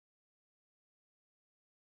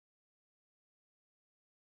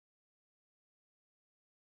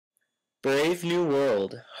Brave New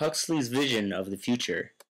World, Huxley's vision of the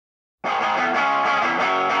future.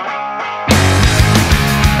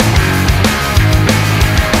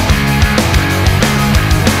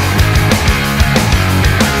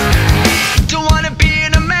 Don't wanna be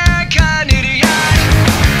an American idiot.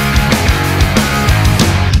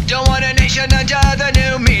 Don't want a nation under the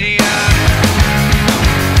new media.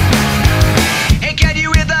 And can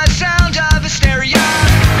you hear the sound of hysteria?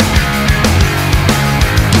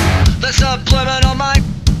 The subliminal mind,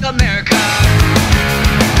 America.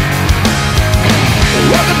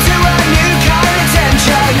 Welcome to a new kind of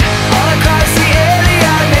tension all across the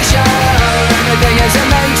alien nation. Everything isn't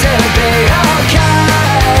meant to be okay.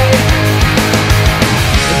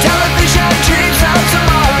 The television dreams of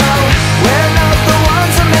tomorrow. We're not the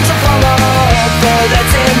ones I'm meant to follow, but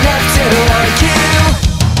that's enough to argue.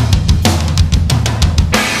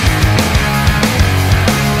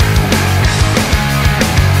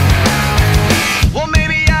 Well,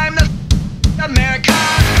 maybe I'm the America.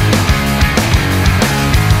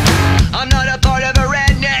 I'm not a part of a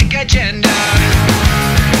redneck agenda.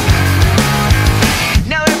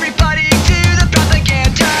 Now everybody to the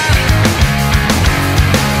propaganda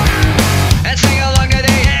and sing along to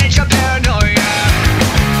the age of paranoia.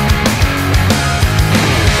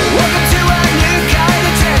 Welcome to a new kind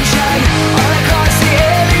of tension all across the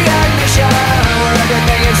alien nation, where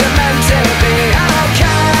everything is meant to be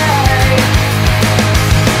okay.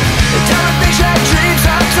 The television dreams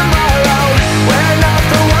of tomorrow. We're not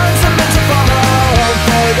the ones I'm meant to follow,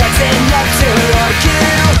 but that's enough to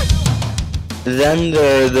argue. Then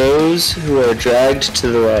there are those who are dragged to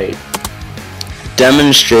the light,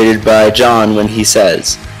 demonstrated by John when he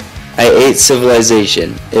says, "I ate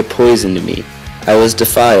civilization, it poisoned me. I was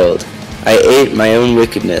defiled. I ate my own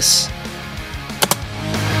wickedness.